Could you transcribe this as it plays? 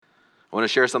I want to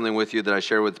share something with you that I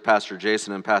shared with Pastor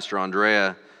Jason and Pastor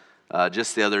Andrea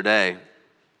just the other day.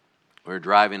 We were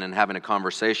driving and having a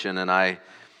conversation, and I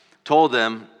told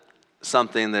them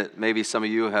something that maybe some of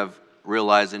you have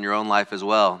realized in your own life as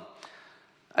well.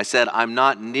 I said, I'm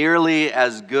not nearly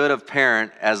as good of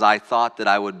parent as I thought that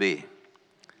I would be.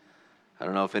 I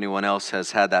don't know if anyone else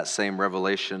has had that same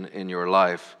revelation in your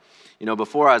life. You know,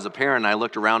 before I was a parent, I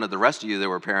looked around at the rest of you that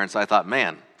were parents. I thought,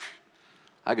 man,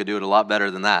 I could do it a lot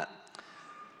better than that.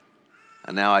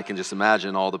 And now I can just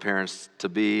imagine all the parents to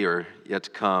be or yet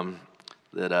to come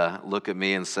that look at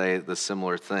me and say the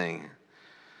similar thing.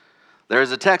 There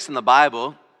is a text in the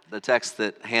Bible, the text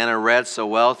that Hannah read so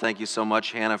well. Thank you so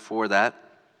much, Hannah, for that.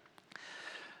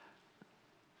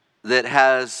 That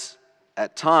has,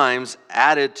 at times,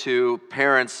 added to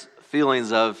parents'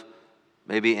 feelings of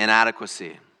maybe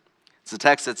inadequacy. It's a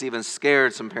text that's even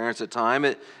scared some parents at times.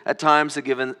 It at times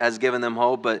has given them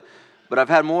hope, but I've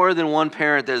had more than one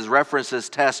parent that has referenced this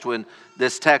text when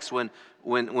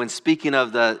speaking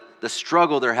of the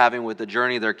struggle they're having with the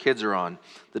journey their kids are on.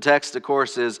 The text, of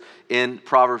course, is in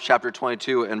Proverbs chapter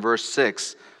 22 and verse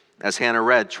 6, as Hannah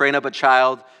read, "Train up a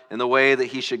child in the way that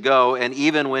he should go, and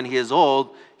even when he is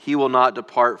old, he will not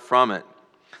depart from it."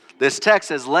 This text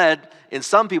has led in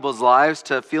some people's lives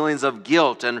to feelings of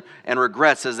guilt and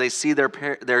regrets as they see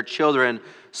their children,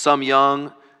 some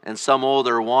young and some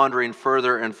older, wandering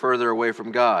further and further away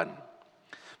from God.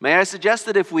 May I suggest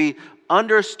that if we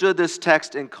understood this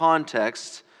text in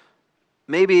context,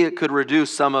 maybe it could reduce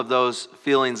some of those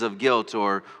feelings of guilt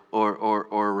or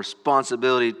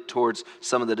responsibility towards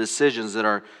some of the decisions that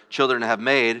our children have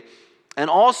made. And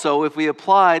also, if we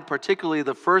applied particularly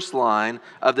the first line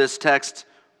of this text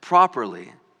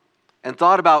properly and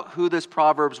thought about who this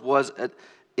Proverbs was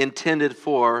intended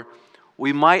for,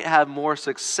 we might have more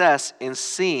success in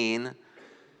seeing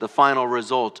the final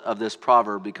result of this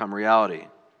proverb become reality.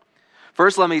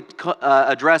 First, let me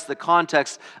address the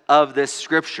context of this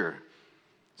scripture,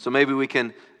 so maybe we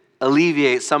can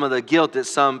alleviate some of the guilt that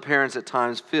some parents at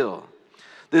times feel.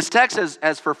 This text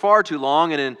has for far too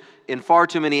long and in far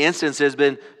too many instances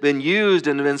been used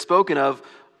and been spoken of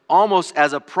almost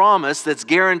as a promise that's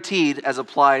guaranteed as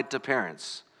applied to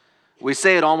parents. We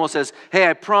say it almost as, hey,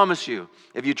 I promise you,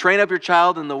 if you train up your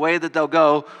child in the way that they'll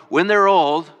go, when they're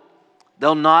old,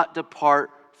 they'll not depart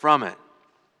from it.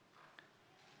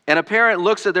 And a parent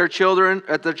looks at their children,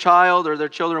 at their child or their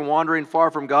children wandering far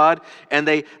from God, and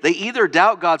they either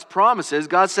doubt God's promises,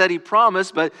 God said He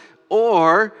promised,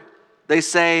 or they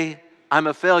say, I'm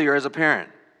a failure as a parent.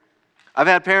 I've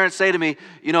had parents say to me,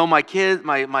 you know, my kid,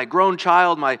 my grown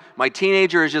child, my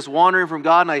teenager is just wandering from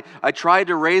God, and I tried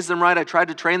to raise them right, I tried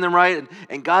to train them right,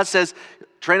 and God says,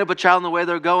 train up a child in the way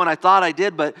they'll go, and I thought I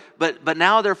did, but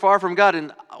now they're far from God,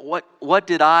 and what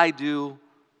did I do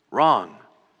wrong?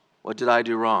 What did I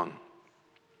do wrong?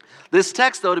 This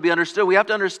text, though, to be understood, we have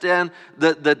to understand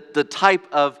the type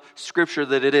of scripture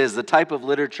that it is, the type of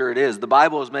literature it is. The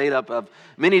Bible is made up of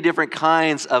many different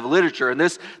kinds of literature, and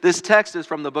this text is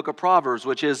from the book of Proverbs,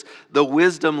 which is the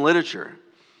wisdom literature.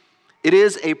 It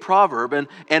is a proverb,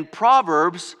 and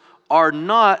proverbs are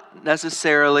not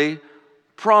necessarily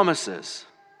promises.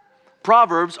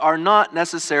 Proverbs are not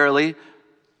necessarily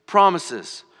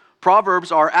promises.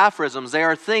 Proverbs are aphorisms. They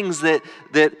are things that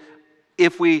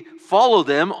if we follow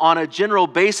them on a general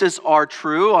basis are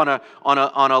true, on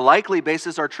a likely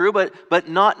basis are true, but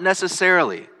not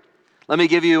necessarily. Let me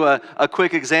give you a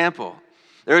quick example.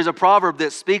 There is a proverb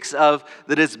that speaks of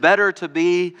that it's better to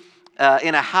be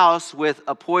in a house with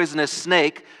a poisonous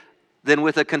snake than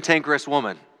with a cantankerous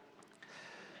woman.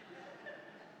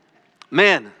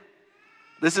 Men,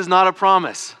 this is not a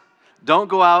promise. Don't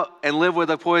go out and live with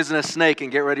a poisonous snake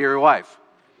and get rid of your wife.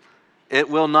 It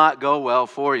will not go well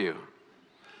for you.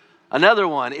 Another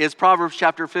one is Proverbs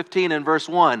chapter 15 and verse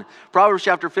 1. Proverbs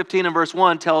chapter 15 and verse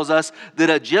 1 tells us that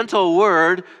a gentle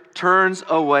word turns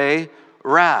away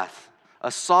wrath. A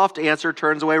soft answer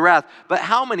turns away wrath. But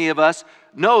how many of us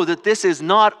know that this is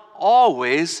not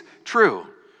always true?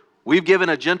 We've given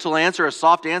a gentle answer, a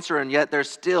soft answer, and yet there's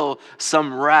still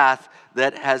some wrath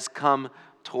that has come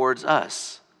towards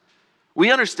us. We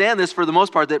understand this for the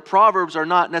most part, that Proverbs are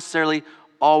not necessarily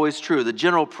always true. The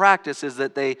general practice is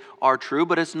that they are true,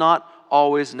 but it's not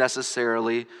always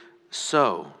necessarily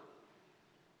so.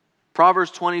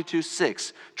 Proverbs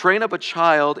 22:6, train up a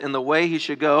child in the way he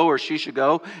should go or she should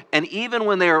go, and even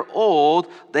when they are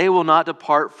old, they will not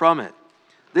depart from it.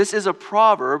 This is a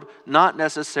proverb, not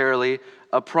necessarily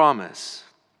a promise.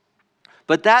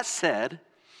 But that said,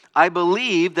 I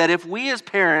believe that if we as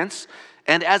parents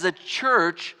and as a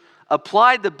church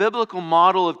applied the biblical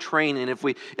model of training,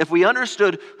 if we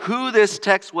understood who this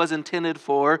text was intended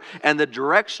for and the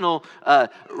directional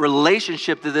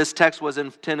relationship that this text was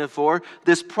intended for,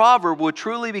 this proverb would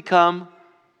truly become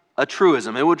a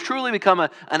truism. It would truly become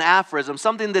an aphorism,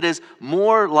 something that is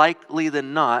more likely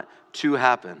than not to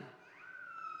happen.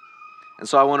 And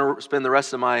so I want to spend the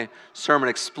rest of my sermon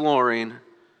exploring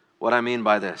what I mean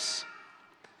by this.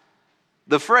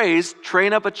 The phrase,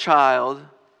 train up a child,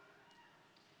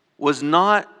 was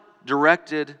not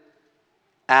directed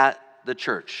at the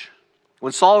church.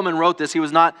 When Solomon wrote this, he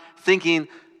was not thinking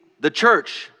the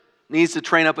church needs to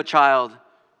train up a child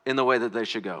in the way that they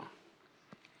should go.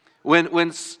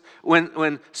 When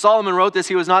Solomon wrote this,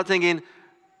 he was not thinking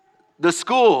the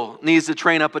school needs to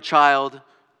train up a child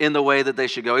in the way that they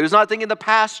should go. He was not thinking the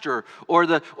pastor or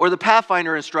the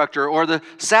Pathfinder instructor or the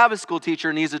Sabbath school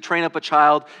teacher needs to train up a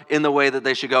child in the way that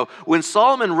they should go. When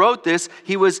Solomon wrote this,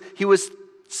 he was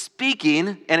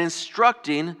speaking and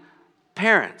instructing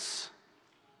parents.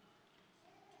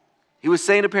 He was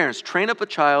saying to parents, train up a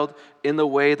child in the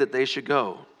way that they should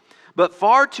go. But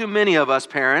far too many of us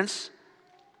parents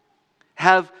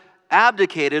have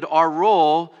abdicated our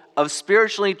role of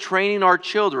spiritually training our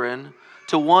children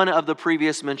to one of the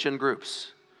previous mentioned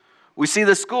groups. We see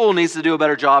the school needs to do a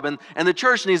better job, and the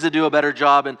church needs to do a better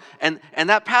job, and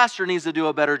that pastor needs to do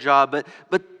a better job,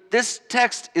 but this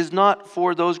text is not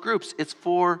for those groups. It's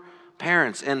for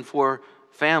parents and for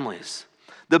families.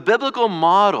 The biblical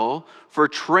model for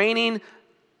training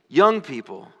young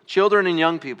people, children and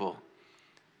young people,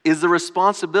 is the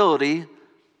responsibility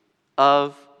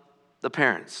of the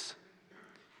parents.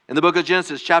 In the book of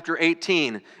Genesis, chapter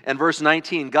 18 and verse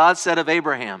 19, God said of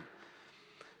Abraham,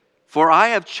 "For I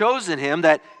have chosen him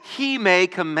that he may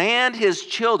command his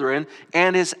children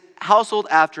and his household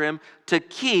after him to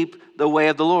keep the way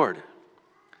of the Lord."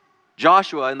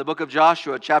 Joshua, in the book of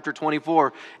Joshua, chapter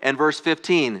 24 and verse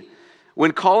 15,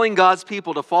 when calling God's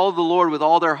people to follow the Lord with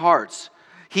all their hearts,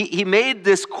 he made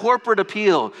this corporate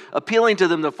appeal, appealing to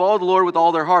them to follow the Lord with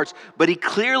all their hearts, but he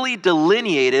clearly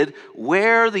delineated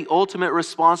where the ultimate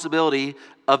responsibility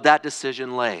of that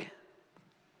decision lay.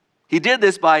 He did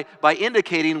this by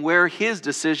indicating where his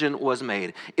decision was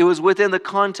made. It was within the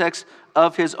context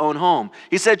of his own home.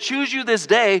 He said, "Choose you this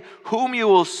day whom you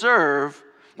will serve,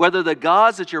 whether the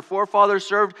gods that your forefathers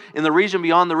served in the region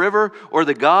beyond the river, or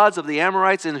the gods of the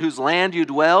Amorites in whose land you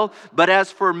dwell. But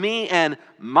as for me and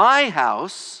my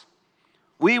house,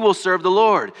 we will serve the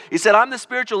Lord." He said, I'm the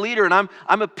spiritual leader, and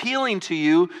I'm appealing to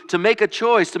you to make a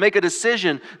choice, to make a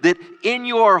decision that in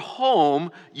your home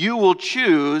you will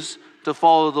choose to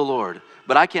follow the Lord.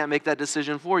 But I can't make that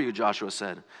decision for you, Joshua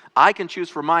said. I can choose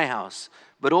for my house,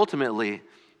 but ultimately,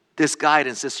 this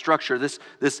guidance, this structure, this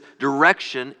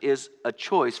direction is a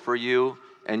choice for you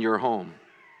and your home.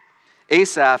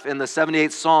 Asaph in the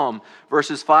 78th Psalm,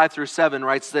 verses 5 through 7,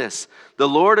 writes this: "The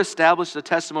Lord established a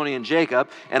testimony in Jacob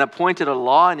and appointed a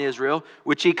law in Israel,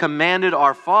 which he commanded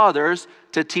our fathers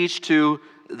to teach to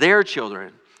their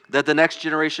children, that the next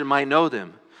generation might know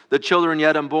them, the children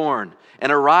yet unborn,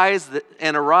 and arise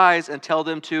and tell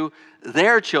them to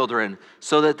their children,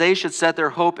 so that they should set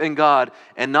their hope in God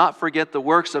and not forget the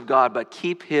works of God, but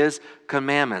keep his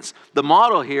commandments." The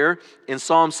model here in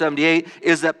Psalm 78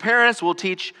 is that parents will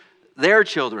teach their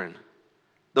children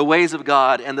the ways of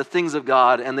God and the things of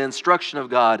God and the instruction of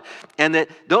God, and that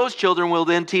those children will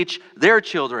then teach their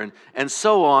children, and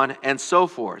so on and so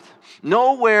forth.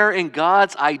 Nowhere in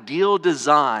God's ideal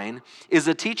design is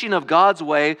the teaching of God's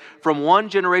way from one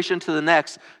generation to the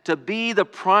next to be the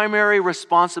primary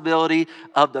responsibility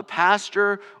of the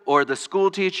pastor or the school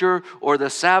teacher or the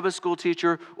Sabbath school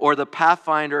teacher or the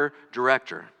Pathfinder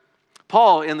director.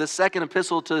 Paul, in the second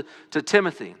epistle to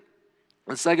Timothy,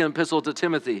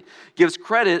 gives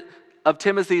credit of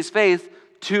Timothy's faith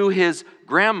to his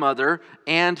grandmother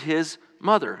and his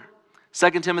mother.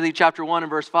 2 Timothy chapter 1 and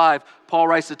verse 5, Paul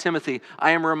writes to Timothy,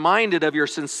 "I am reminded of your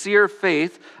sincere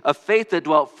faith, a faith that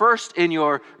dwelt first in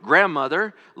your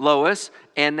grandmother, Lois,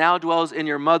 and now dwells in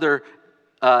your mother,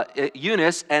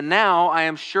 Eunice, and now I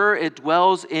am sure it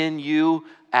dwells in you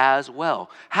as well."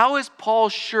 How is Paul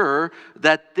sure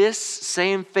that this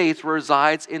same faith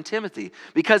resides in Timothy?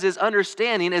 Because his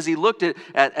understanding, as he looked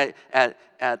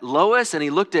at Lois and he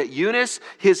looked at Eunice,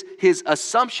 his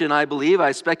assumption,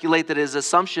 I speculate that his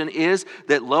assumption is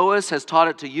that Lois has taught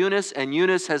it to Eunice, and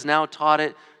Eunice has now taught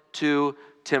it to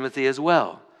Timothy as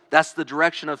well. That's the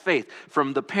direction of faith,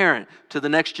 from the parent to the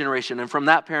next generation, and from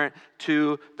that parent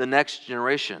to the next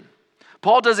generation.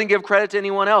 Paul doesn't give credit to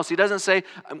anyone else. He doesn't say,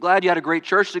 "I'm glad you had a great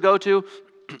church to go to,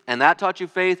 and that taught you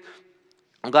faith.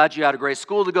 I'm glad you had a great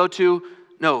school to go to."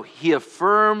 No, he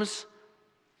affirms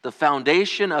the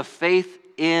foundation of faith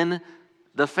in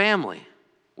the family,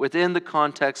 within the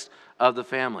context of the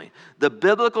family. The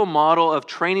biblical model of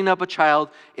training up a child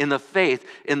in the faith,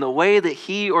 in the way that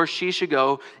he or she should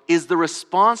go, is the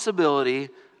responsibility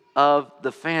of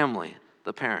the family,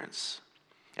 the parents.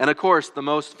 And of course, the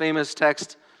most famous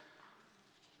text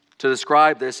to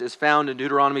describe this is found in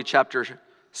Deuteronomy chapter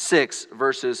 6,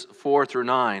 verses 4 through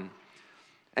 9.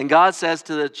 And God says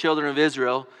to the children of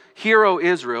Israel, "Hear, O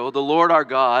Israel, the Lord our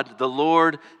God, the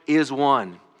Lord is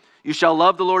one. You shall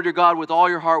love the Lord your God with all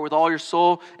your heart, with all your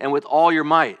soul, and with all your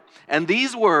might. And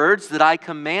these words that I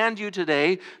command you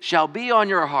today shall be on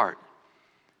your heart."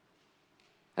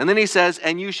 And then he says,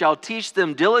 "And you shall teach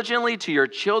them diligently to your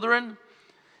children,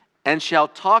 and shall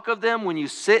talk of them when you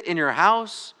sit in your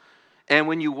house, and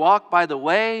when you walk by the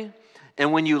way,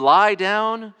 and when you lie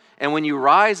down, and when you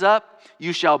rise up.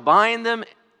 You shall bind them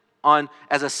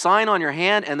as a sign on your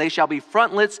hand, and they shall be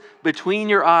frontlets between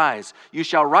your eyes. You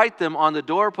shall write them on the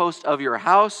doorpost of your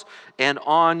house and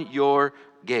on your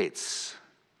gates."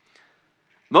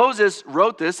 Moses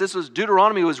wrote this. This was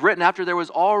Deuteronomy was written after there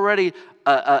was already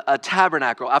a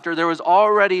tabernacle, after there was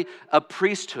already a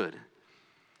priesthood.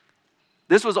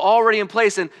 This was already in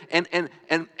place, and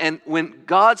when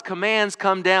God's commands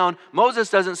come down, Moses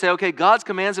doesn't say, "Okay, God's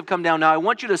commands have come down. Now I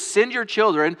want you to send your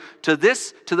children to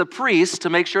the priest to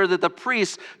make sure that the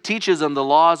priest teaches them the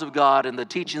laws of God and the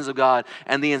teachings of God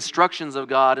and the instructions of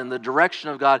God and the direction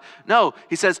of God." No,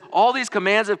 he says, all these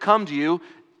commands have come to you,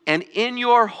 and in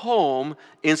your home,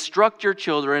 instruct your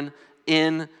children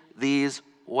in these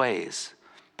ways.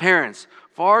 Parents,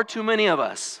 far too many of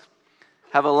us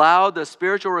have allowed the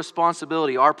spiritual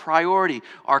responsibility, our priority,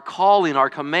 our calling, our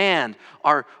command,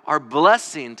 our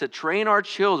blessing to train our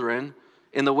children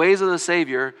in the ways of the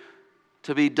Savior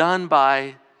to be done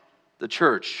by the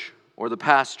church or the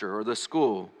pastor or the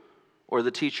school or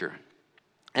the teacher.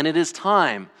 And it is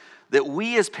time that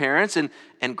we as parents and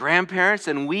grandparents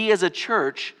and we as a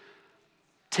church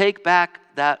take back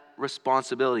that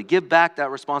responsibility. Give back that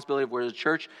responsibility if we're the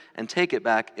church, and take it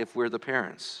back if we're the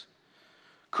parents.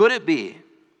 Could it be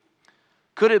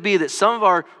that some of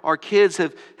our kids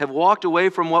have walked away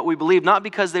from what we believe, not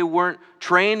because they weren't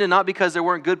trained and not because there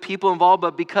weren't good people involved,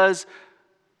 but because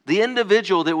the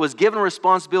individual that was given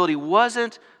responsibility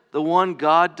wasn't the one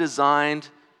God designed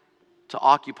to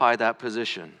occupy that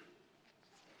position?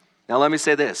 Now let me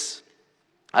say this.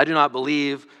 I do not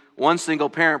believe one single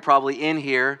parent probably in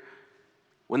here,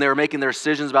 when they were making their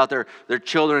decisions about their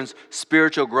children's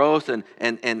spiritual growth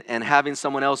and having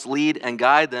someone else lead and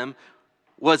guide them,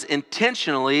 was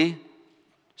intentionally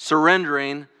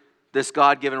surrendering this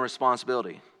God-given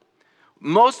responsibility.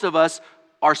 Most of us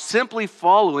are simply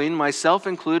following, myself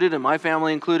included and my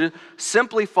family included,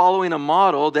 simply following a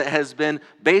model that has been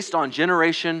based on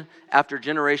generation after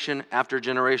generation after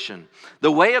generation.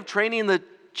 The way of training the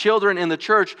children in the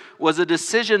church was a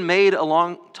decision made a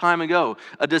long time ago.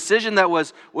 A decision that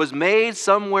was made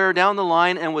somewhere down the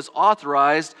line and was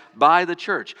authorized by the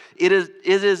church. It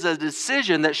is a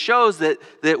decision that shows that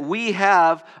we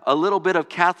have a little bit of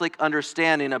Catholic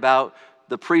understanding about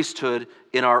the priesthood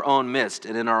in our own midst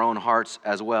and in our own hearts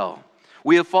as well.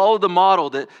 We have followed the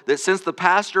model that since the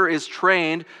pastor is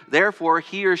trained, therefore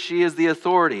he or she is the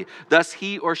authority. Thus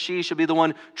he or she should be the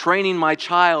one training my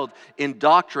child in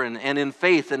doctrine and in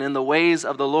faith and in the ways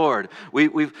of the Lord.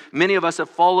 Many of us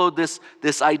have followed this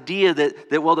idea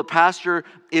that well, the pastor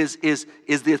is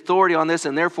the authority on this,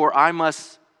 and therefore I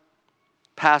must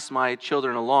pass my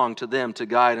children along to them to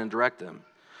guide and direct them.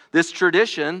 This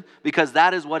tradition, because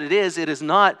that is what it is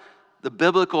not the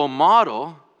biblical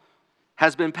model,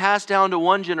 has been passed down to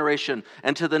one generation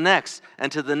and to the next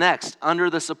and to the next under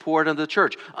the support of the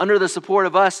church, under the support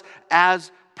of us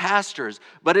as pastors.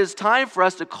 But it's time for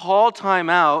us to call time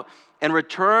out and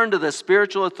return to the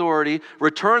spiritual authority,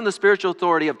 return the spiritual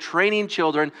authority of training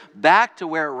children back to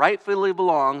where it rightfully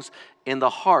belongs, in the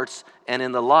hearts and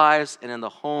in the lives and in the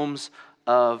homes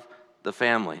of the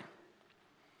family.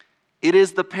 It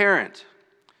is the parent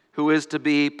who is to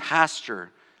be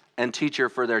pastor and teacher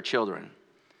for their children.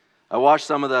 I watched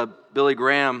some of the Billy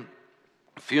Graham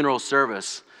funeral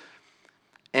service,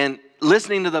 and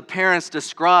listening to the parents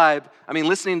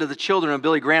listening to the children of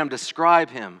Billy Graham describe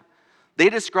him, they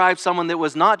described someone that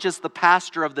was not just the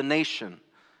pastor of the nation,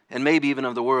 and maybe even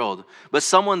of the world, but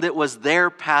someone that was their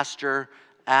pastor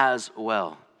as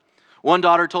well. One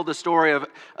daughter told the story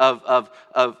of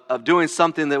doing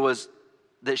something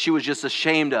that she was just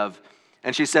ashamed of,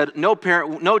 and she said,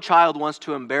 no child wants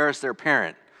to embarrass their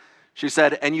parent. She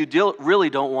said, and you really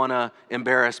don't want to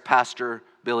embarrass Pastor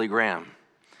Billy Graham.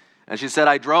 And she said,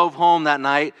 I drove home that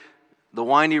night, the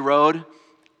windy road,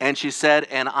 and she said,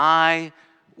 and I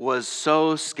was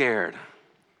so scared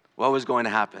what was going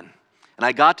to happen. And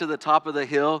I got to the top of the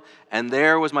hill, and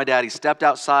there was my dad. He stepped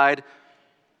outside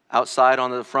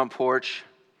on the front porch,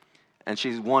 and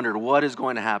she wondered, what is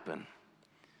going to happen?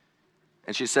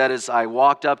 And she said, as I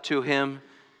walked up to him,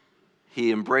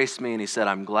 he embraced me and he said,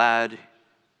 I'm glad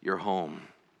you're home.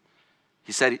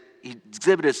 He said he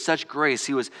exhibited such grace.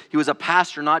 He was a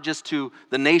pastor not just to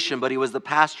the nation, but he was the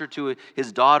pastor to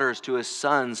his daughters, to his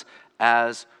sons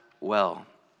as well.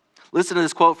 Listen to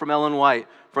this quote from Ellen White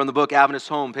from the book Adventist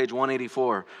Home, page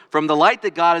 184. From the light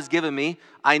that God has given me,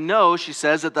 I know, she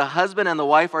says, that the husband and the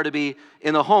wife are to be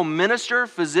in the home minister,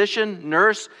 physician,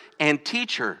 nurse, and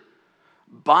teacher,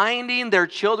 binding their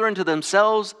children to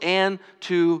themselves and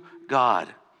to God.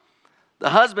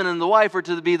 The husband and the wife are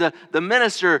to be the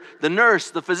minister, the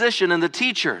nurse, the physician, and the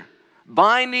teacher,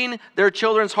 binding their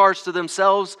children's hearts to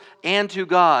themselves and to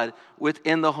God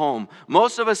within the home.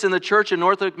 Most of us in the church in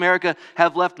North America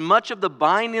have left much of the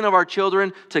binding of our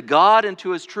children to God and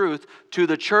to His truth to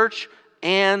the church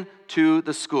and to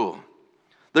the school.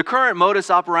 The current modus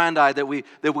operandi that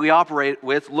we operate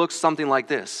with looks something like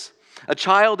this. A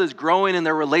child is growing in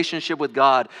their relationship with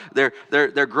God.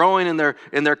 They're growing in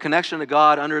their connection to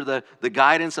God under the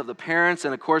guidance of the parents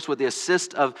and, of course, with the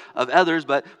assist of others,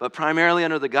 but primarily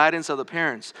under the guidance of the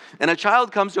parents. And a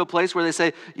child comes to a place where they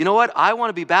say, you know what, I want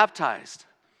to be baptized.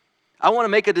 I want to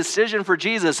make a decision for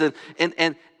Jesus.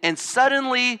 And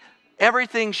suddenly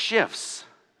everything shifts.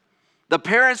 The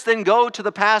parents then go to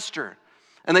the pastor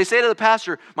and they say to the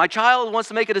pastor, my child wants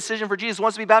to make a decision for Jesus,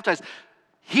 wants to be baptized.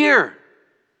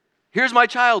 Here's my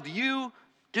child. You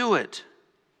do it.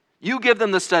 You give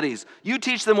them the studies. You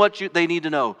teach them what they need to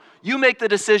know. You make the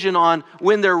decision on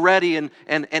when they're ready and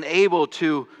able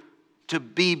to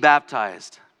be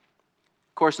baptized.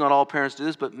 Of course, not all parents do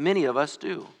this, but many of us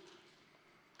do.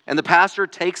 And the pastor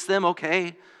takes them,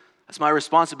 okay, that's my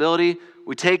responsibility.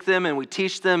 We take them and we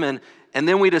teach them, and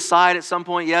then we decide at some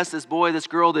point, yes, this boy, this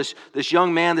girl, this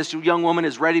young man, this young woman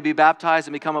is ready to be baptized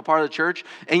and become a part of the church.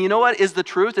 And you know what is the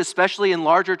truth, especially in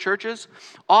larger churches?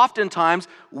 Oftentimes,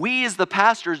 we as the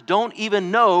pastors don't even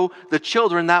know the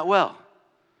children that well.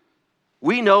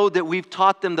 We know that we've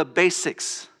taught them the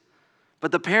basics.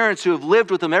 But the parents who have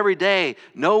lived with them every day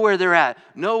know where they're at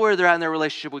in their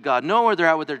relationship with God, know where they're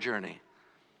at with their journey.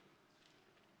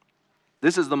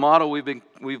 This is the model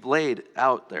we've laid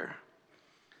out there.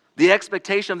 The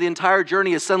expectation of the entire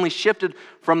journey is suddenly shifted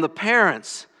from the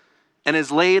parents and is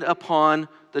laid upon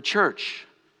the church.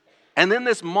 And then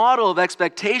this model of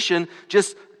expectation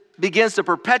just begins to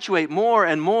perpetuate more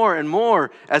and more and more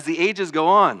as the ages go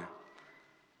on.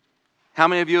 How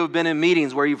many of you have been in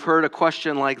meetings where you've heard a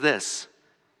question like this?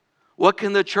 What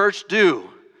can the church do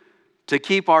to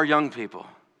keep our young people?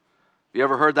 Have you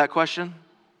ever heard that question?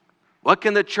 What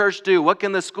can the church do? What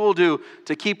can the school do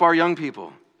to keep our young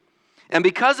people? And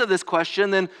because of this question,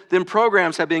 then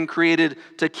programs have been created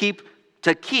to keep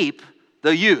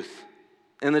the youth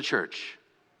in the church.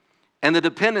 And the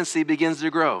dependency begins to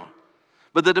grow.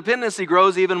 But the dependency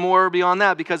grows even more beyond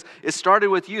that because it started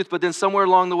with youth, but then somewhere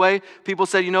along the way, people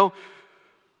said, you know,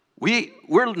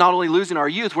 we're not only losing our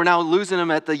youth, we're now losing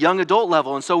them at the young adult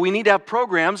level. And so we need to have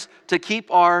programs to keep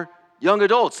our young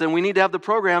adults, and we need to have the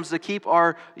programs to keep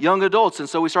our young adults. And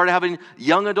so we started having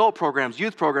young adult programs,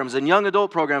 youth programs, and young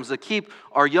adult programs to keep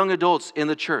our young adults in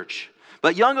the church.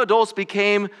 But young adults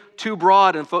became too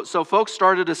broad, and so folks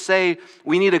started to say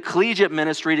we need a collegiate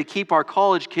ministry to keep our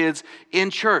college kids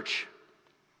in church.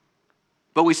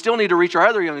 But we still need to reach our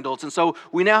other young adults. And so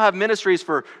we now have ministries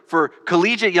for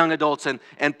collegiate young adults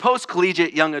and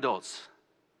post-collegiate young adults.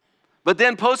 But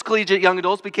then post-collegiate young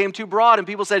adults became too broad, and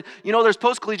people said, you know, there's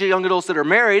post-collegiate young adults that are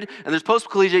married, and there's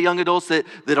post-collegiate young adults that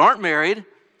aren't married.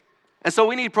 And so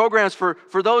we need programs for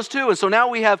those too. And so now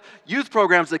we have youth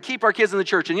programs that keep our kids in the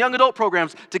church, and young adult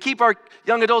programs to keep our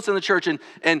young adults in the church,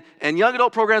 and young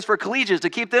adult programs for collegiates to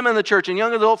keep them in the church, and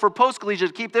young adult for post-collegiate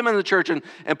to keep them in the church, and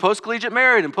post-collegiate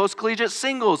married and post-collegiate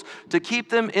singles to keep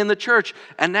them in the church.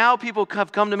 And now people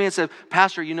have come to me and said,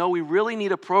 Pastor, you know, we really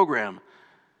need a program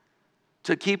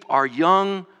to keep our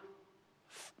young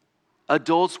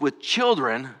adults with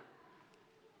children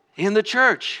in the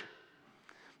church.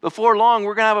 Before long,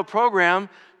 we're going to have a program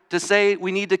to say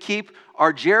we need to keep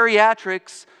our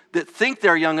geriatrics that think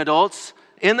they're young adults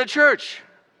in the church.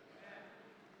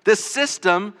 The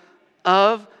system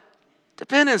of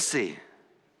dependency.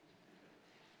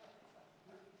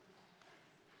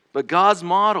 But God's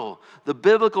model, the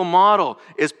biblical model,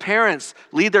 is parents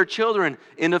lead their children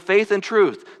into faith and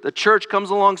truth. The church comes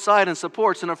alongside and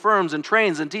supports and affirms and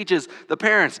trains and teaches the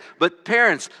parents. But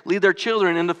parents lead their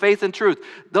children into faith and truth.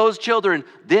 Those children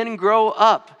then grow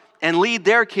up and lead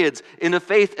their kids into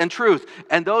faith and truth.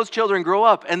 And those children grow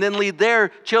up and then lead their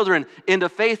children into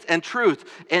faith and truth.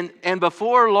 And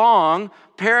before long,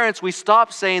 parents, we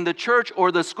stop saying the church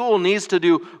or the school needs to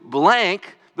do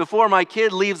blank before my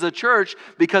kid leaves the church,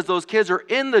 because those kids are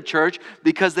in the church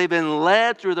because they've been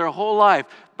led through their whole life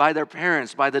by their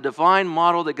parents, by the divine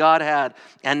model that God had,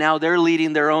 and now they're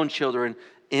leading their own children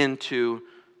into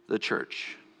the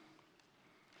church.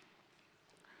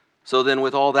 So then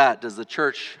with all that, does the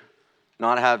church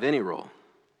not have any role?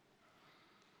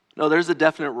 No, there's a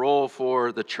definite role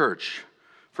for the church,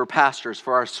 for pastors,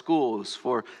 for our schools,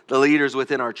 for the leaders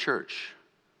within our church.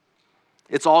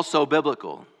 It's also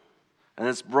biblical. And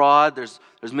it's broad. There's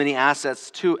many aspects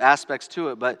to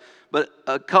it, but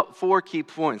 4 key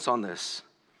points on this.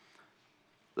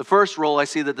 The first role I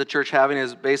see that the church having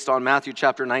is based on Matthew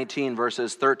chapter 19,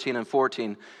 verses 13 and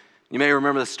 14. You may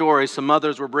remember the story. Some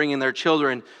mothers were bringing their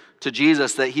children to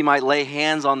Jesus that he might lay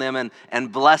hands on them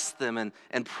and bless them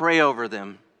and pray over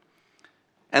them.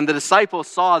 And the disciples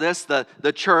saw this,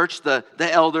 the church, the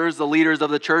elders, the leaders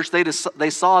of the church, they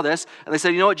saw this, and they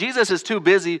said, you know what, Jesus is too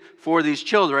busy for these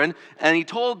children, and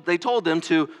they told them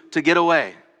to get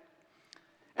away.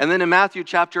 And then in Matthew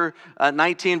chapter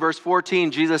 19, verse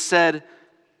 14, Jesus said,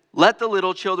 let the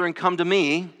little children come to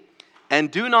me,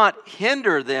 and do not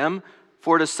hinder them,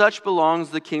 for to such belongs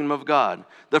the kingdom of God.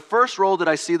 The first role that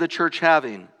I see the church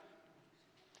having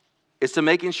is to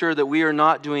making sure that we are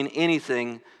not doing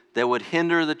anything that would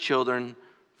hinder the children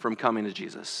from coming to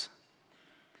Jesus.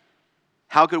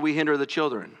 How could we hinder the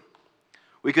children?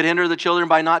 We could hinder the children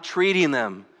by not treating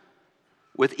them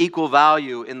with equal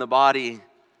value in the body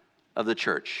of the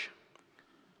church.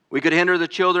 We could hinder the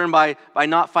children by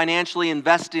not financially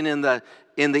investing in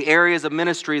the areas of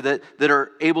ministry that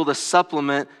are able to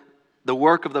supplement the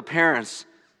work of the parents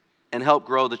and help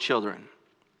grow the children.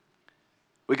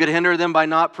 We could hinder them by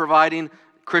not providing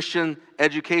Christian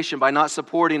education, by not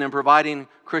supporting and providing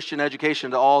Christian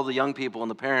education to all the young people and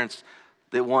the parents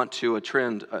that want to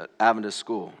attend Adventist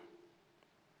school.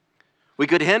 We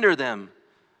could hinder them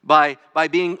by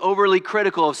being overly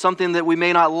critical of something that we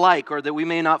may not like or that we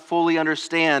may not fully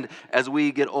understand as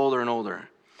we get older and older.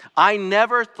 I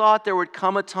never thought there would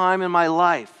come a time in my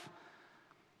life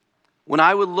when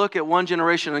I would look at one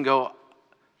generation and go,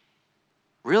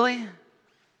 really?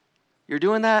 You're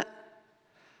doing that?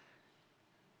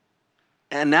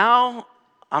 And now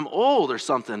I'm old or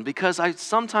something, because I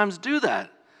sometimes do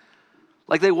that.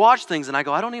 Like they watch things and I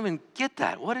go, I don't even get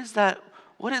that. What is that?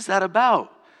 What is that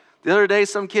about? The other day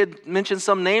some kid mentioned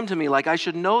some name to me like I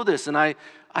should know this, and I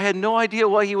had no idea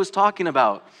what he was talking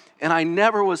about. And I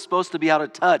never was supposed to be out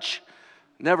of touch.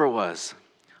 Never was.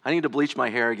 I need to bleach my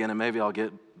hair again and maybe I'll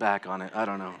get back on it. I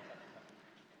don't know.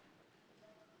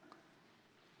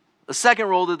 The second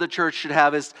role that the church should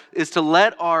have is to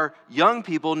let our young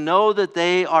people know that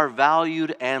they are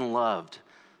valued and loved.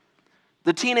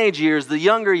 The teenage years, the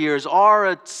younger years, are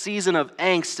a season of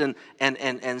angst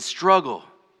and struggle.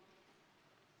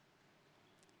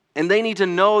 And they need to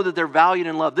know that they're valued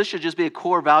and loved. This should just be a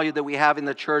core value that we have in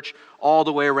the church all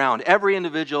the way around. Every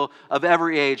individual of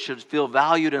every age should feel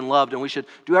valued and loved, and we should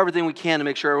do everything we can to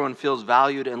make sure everyone feels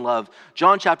valued and loved.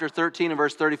 John chapter 13 and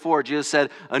verse 34, Jesus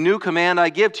said, "A new command I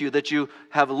give to you, that you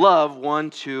have love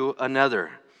one to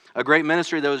another." A great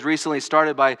ministry that was recently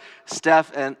started by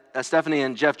Stephanie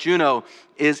and Jeff Juno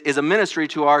is a ministry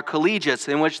to our collegiates,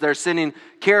 in which they're sending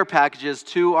care packages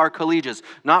to our collegiates.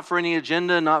 Not for any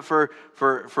agenda, not for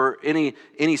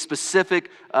any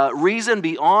specific reason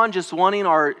beyond just wanting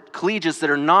our collegiates that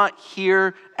are not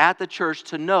here at the church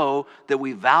to know that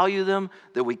we value them,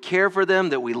 that we care for them,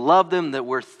 that we love them, that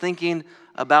we're thinking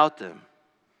about them.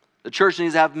 The church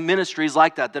needs to have ministries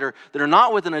like that are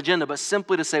not with an agenda, but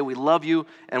simply to say we love you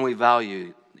and we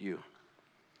value you.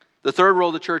 The third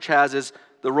role the church has is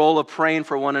the role of praying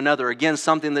for one another. Again,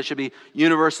 something that should be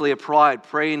universally applied.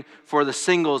 Praying for the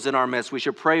singles in our midst. We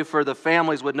should pray for the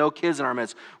families with no kids in our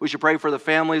midst. We should pray for the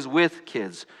families with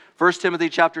kids. 1 Timothy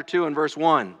chapter 2 and verse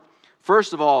 1.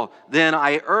 "First of all, then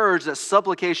I urge that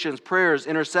supplications, prayers,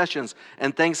 intercessions,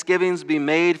 and thanksgivings be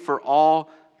made for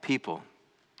all people."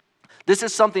 This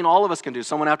is something all of us can do.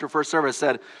 Someone after first service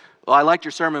said, "Well, I liked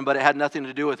your sermon, but it had nothing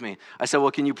to do with me." I said, "Well,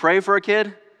 can you pray for a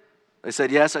kid?" They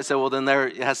said, "Yes." I said, "Well, then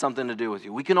it has something to do with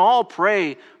you." We can all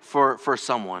pray for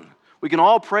someone. We can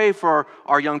all pray for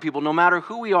our young people, no matter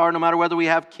who we are, no matter whether we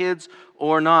have kids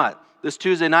or not. This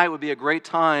Tuesday night would be a great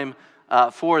time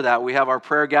for that. We have our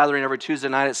prayer gathering every Tuesday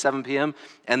night at 7 p.m.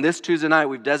 And this Tuesday night,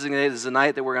 we've designated as the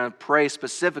night that we're going to pray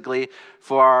specifically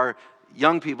for our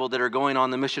young people that are going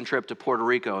on the mission trip to Puerto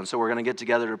Rico. And so we're going to get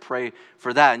together to pray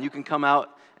for that. And you can come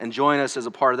out and join us as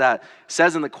a part of that. It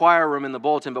says in the choir room in the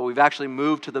bulletin, but we've actually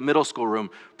moved to the middle school room.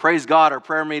 Praise God, our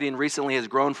prayer meeting recently has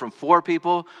grown from 4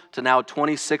 people to now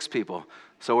 26 people.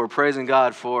 So we're praising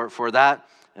God for that.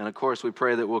 And of course, we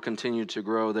pray that we'll continue to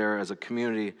grow there as a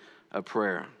community of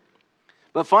prayer.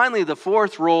 But finally, the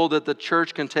fourth role that the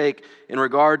church can take in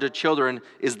regard to children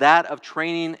is that of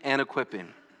training and equipping.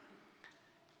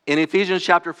 In Ephesians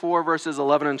chapter 4, verses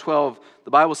 11 and 12,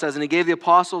 the Bible says, "And he gave the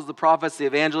apostles, the prophets, the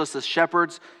evangelists, the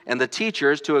shepherds, and the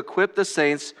teachers to equip the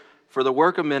saints for the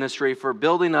work of ministry, for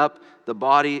building up the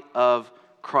body of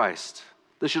Christ."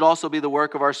 This should also be the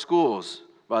work of our schools,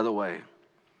 by the way.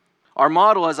 Our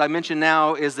model, as I mentioned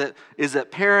now, is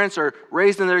that parents are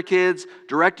raising their kids,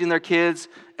 directing their kids,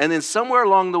 and then somewhere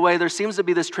along the way there seems to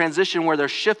be this transition where they're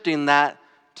shifting that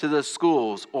to the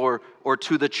schools or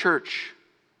to the church.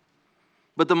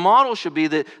 But the model should be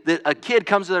that a kid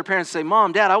comes to their parents and say,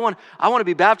 "Mom, Dad, I want to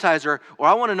be baptized," or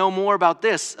 "I want to know more about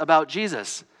this, about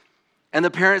Jesus." And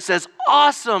the parent says,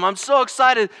 "Awesome, I'm so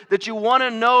excited that you want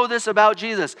to know this about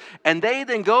Jesus." And they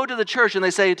then go to the church and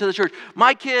they say to the church,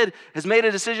 "My kid has made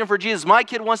a decision for Jesus. My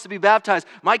kid wants to be baptized.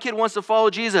 My kid wants to follow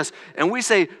Jesus." And we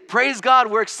say, "Praise God,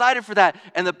 we're excited for that."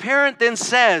 And the parent then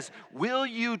says, "Will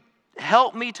you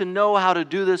help me to know how to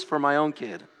do this for my own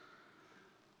kid?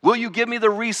 Will you give me the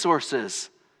resources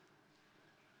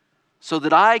so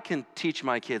that I can teach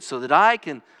my kid, so that I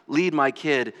can lead my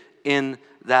kid in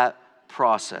that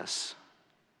process?"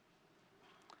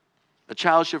 A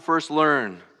child should first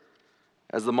learn,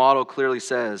 as the model clearly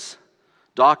says,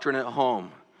 doctrine at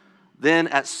home. Then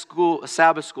at school,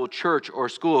 Sabbath school, church, or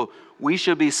school, we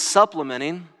should be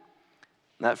supplementing.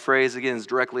 That phrase, again, is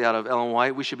directly out of Ellen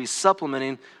White. We should be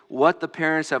supplementing what the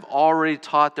parents have already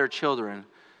taught their children,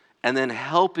 and then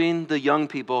helping the young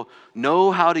people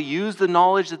know how to use the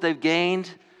knowledge that they've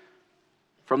gained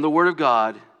from the Word of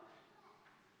God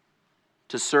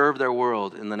to serve their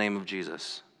world in the name of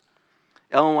Jesus.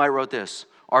 Ellen White wrote this: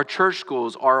 "Our church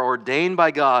schools are ordained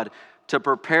by God to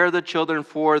prepare the children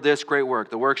for this great work."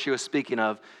 The work she was speaking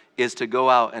of is to go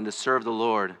out and to serve the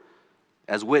Lord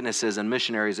as witnesses and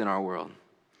missionaries in our world.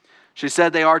 She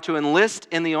said they are to enlist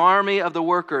in the army of the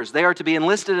workers. They are to be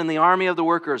enlisted in the army of the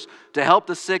workers to help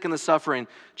the sick and the suffering.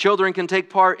 Children can take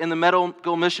part in the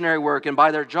medical missionary work, and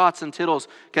by their jots and tittles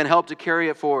can help to carry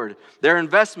it forward. Their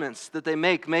investments that they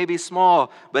make may be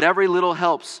small, but every little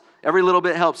helps. Every little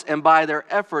bit helps, and by their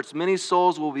efforts, many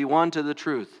souls will be won to the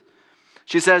truth.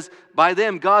 She says, by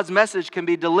them, God's message can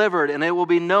be delivered, and it will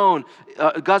be known.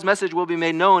 God's message will be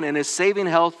made known, and His saving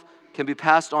health can be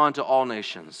passed on to all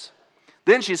nations.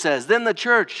 Then she says, then the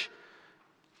church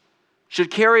should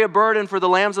carry a burden for the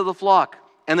lambs of the flock,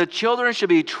 and the children should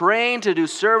be trained to do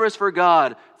service for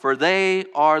God, for they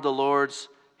are the Lord's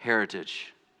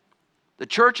heritage. The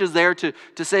church is there to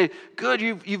say, good,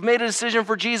 you've made a decision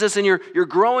for Jesus and you're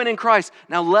growing in Christ.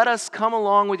 Now let us come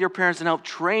along with your parents and help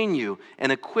train you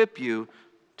and equip you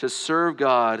to serve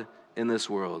God in this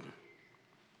world.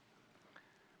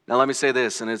 Now let me say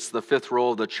this, and it's the fifth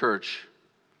role of the church.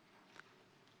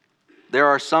 There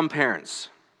are some parents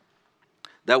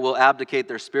that will abdicate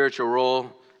their spiritual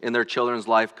role in their children's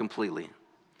life completely.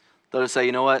 They'll just say,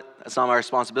 you know what, that's not my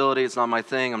responsibility, it's not my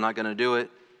thing, I'm not going to do it.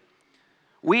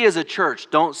 We as a church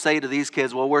don't say to these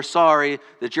kids, well, we're sorry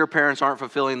that your parents aren't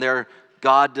fulfilling their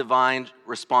God-divine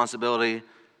responsibility.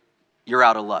 You're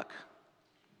out of luck.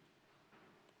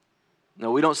 No,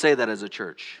 we don't say that as a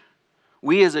church.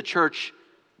 We as a church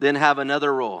then have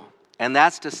another role, and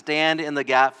that's to stand in the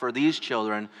gap for these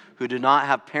children who do not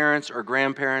have parents or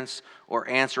grandparents or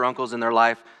aunts or uncles in their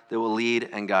life that will lead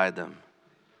and guide them.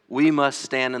 We must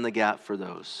stand in the gap for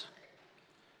those.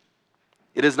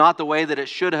 It is not the way that it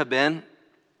should have been.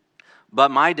 But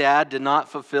my dad did not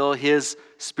fulfill his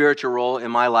spiritual role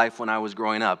in my life when I was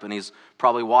growing up. And he's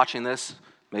probably watching this,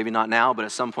 maybe not now, but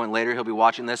at some point later he'll be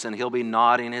watching this and he'll be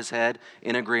nodding his head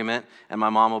in agreement. And my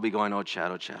mom will be going, oh, Chad,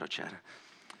 oh, Chad, oh, Chad.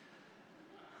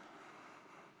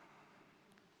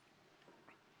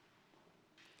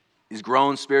 He's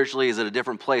grown spiritually, he's at a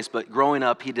different place, but growing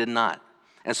up he did not.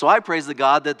 And so I praise the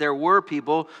God that there were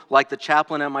people like the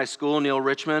chaplain at my school, Neil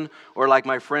Richmond, or like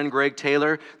my friend Greg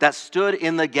Taylor, that stood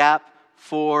in the gap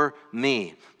for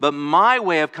me. But my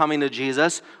way of coming to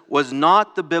Jesus was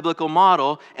not the biblical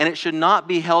model, and it should not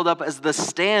be held up as the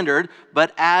standard,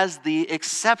 but as the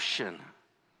exception.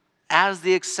 As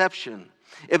the exception.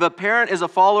 If a parent is a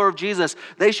follower of Jesus,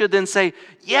 they should then say,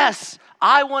 yes,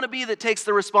 I want to be that takes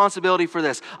the responsibility for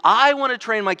this. I want to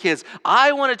train my kids.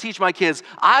 I want to teach my kids.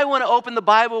 I want to open the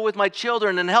Bible with my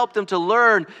children and help them to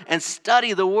learn and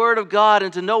study the Word of God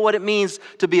and to know what it means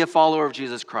to be a follower of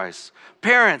Jesus Christ.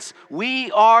 Parents,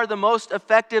 we are the most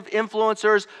effective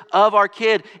influencers of our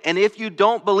kid. And if you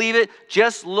don't believe it,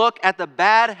 just look at the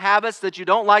bad habits that you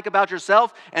don't like about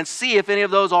yourself and see if any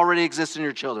of those already exist in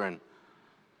your children.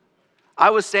 I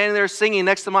was standing there singing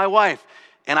next to my wife,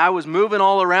 and I was moving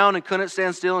all around and couldn't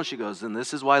stand still. And she goes, "And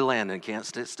this is why Landon can't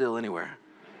sit still anywhere."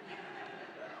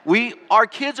 Our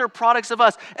kids are products of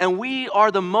us, and we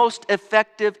are the most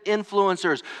effective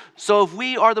influencers. So if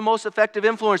we are the most effective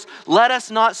influencers, let us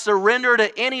not surrender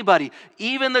to anybody,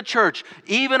 even the church,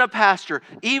 even a pastor,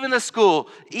 even the school,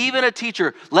 even a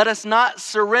teacher. Let us not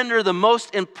surrender the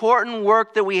most important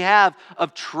work that we have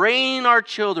of training our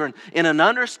children in an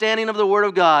understanding of the Word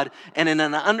of God and in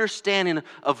an understanding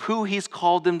of who He's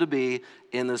called them to be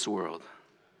in this world.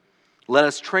 Let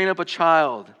us train up a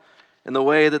child in the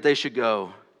way that they should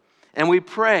go. And we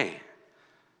pray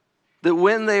that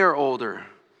when they are older,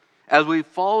 as we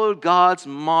follow God's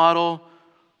model,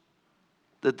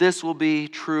 that this will be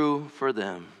true for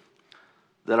them,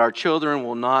 that our children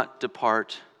will not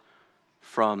depart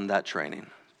from that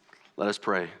training. Let us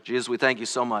pray. Jesus, we thank you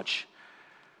so much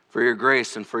for your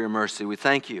grace and for your mercy. We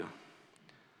thank you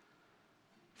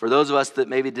for those of us that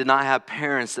maybe did not have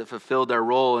parents that fulfilled their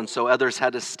role, and so others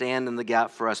had to stand in the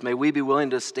gap for us. May we be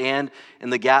willing to stand in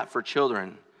the gap for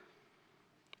children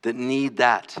that need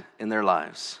that in their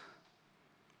lives.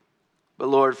 But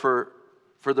Lord, for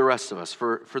the rest of us,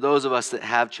 for those of us that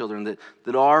have children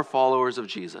that are followers of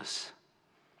Jesus,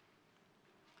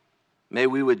 may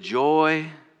we with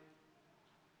joy,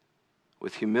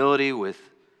 with humility, with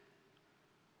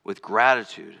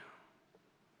gratitude,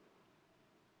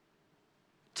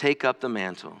 take up the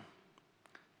mantle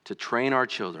to train our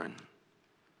children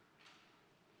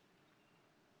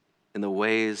in the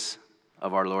ways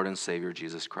of our Lord and Savior,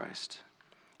 Jesus Christ.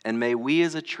 And may we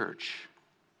as a church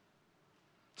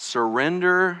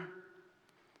surrender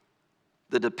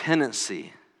the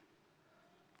dependency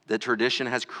that tradition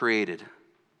has created.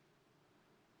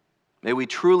 May we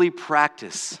truly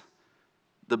practice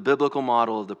the biblical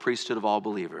model of the priesthood of all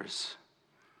believers.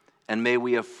 And may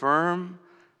we affirm,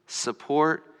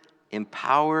 support,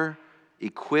 empower,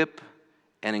 equip,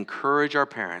 and encourage our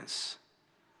parents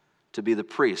to be the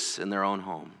priests in their own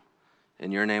home.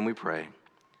 In your name we pray.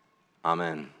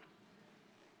 Amen.